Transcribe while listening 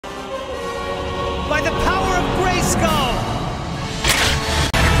by the power of Grayskull!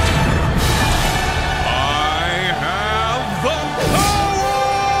 I have the power!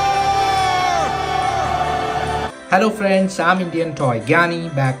 Hello friends, I'm Indian Toy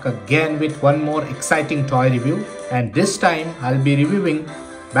Gyani, back again with one more exciting toy review, and this time I'll be reviewing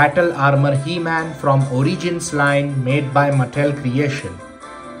Battle Armor He-Man from Origins line made by Mattel Creation.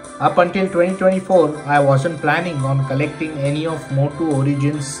 Up until 2024, I wasn't planning on collecting any of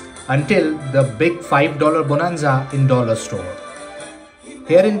motuorigins until the big $5 bonanza in dollar store.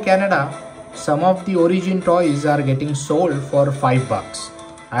 Here in Canada, some of the origin toys are getting sold for $5.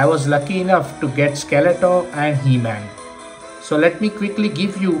 I was lucky enough to get Skeletor and He-Man. So let me quickly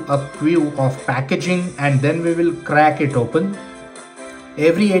give you a view of packaging and then we will crack it open.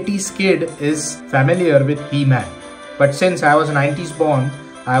 Every 80s kid is familiar with He-Man, but since I was 90s born,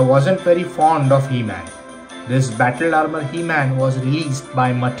 I wasn't very fond of He-Man. This Battle Armor He-Man was released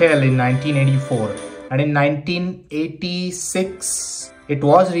by Mattel in 1984, and in 1986 it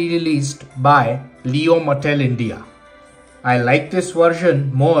was re-released by Leo Mattel India. I like this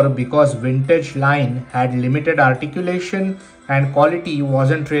version more because vintage line had limited articulation and quality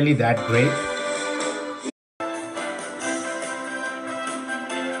wasn't really that great.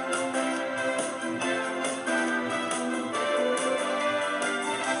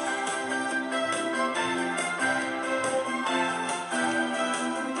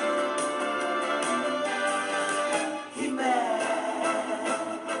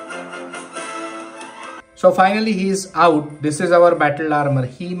 So finally he is out. This is our Battle Armor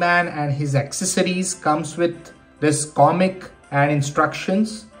He-Man, and his accessories comes with this comic and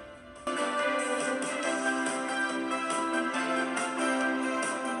instructions.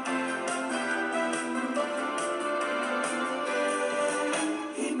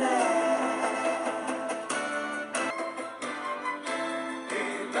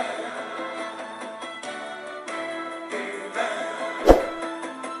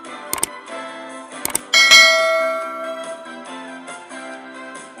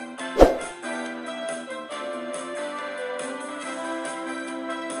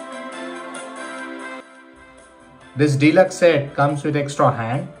 This deluxe set comes with extra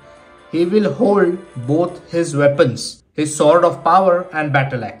hand. He will hold both his weapons, his sword of power and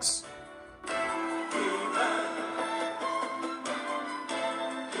battle axe.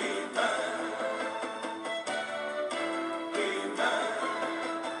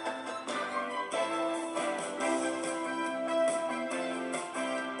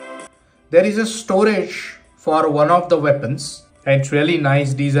 There is a storage for one of the weapons. It's really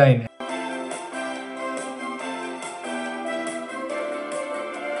nice design.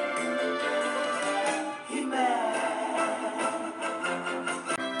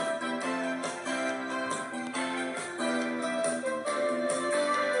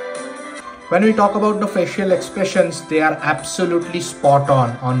 When we talk about the facial expressions, they are absolutely spot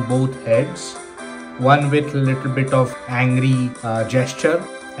on both heads. One with a little bit of angry gesture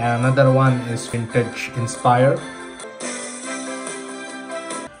and another one is vintage inspired.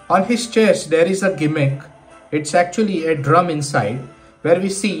 On his chest there is a gimmick. It's actually a drum inside where we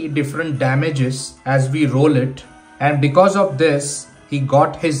see different damages as we roll it, and because of this he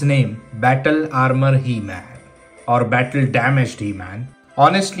got his name Battle Armor He-Man or Battle Damaged He-Man.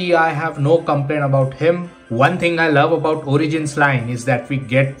 Honestly, I have no complaint about him. One thing I love about Origins line is that we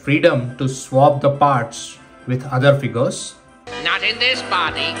get freedom to swap the parts with other figures. Not in this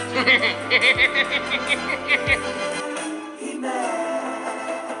body.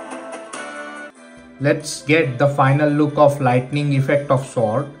 Let's get the final look of lightning effect of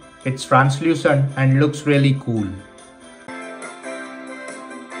sword. It's translucent and looks really cool.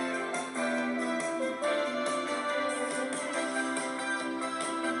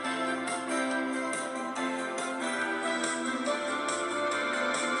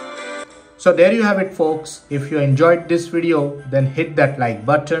 So there you have it folks. If you enjoyed this video, then hit that like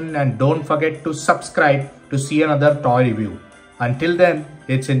button and don't forget to subscribe to see another toy review. Until then,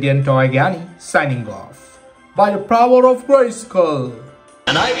 it's Indian Toy Gyani signing off. By the power of Grayskull.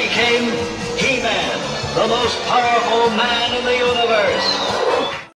 And I became He-Man, the most powerful man in the universe.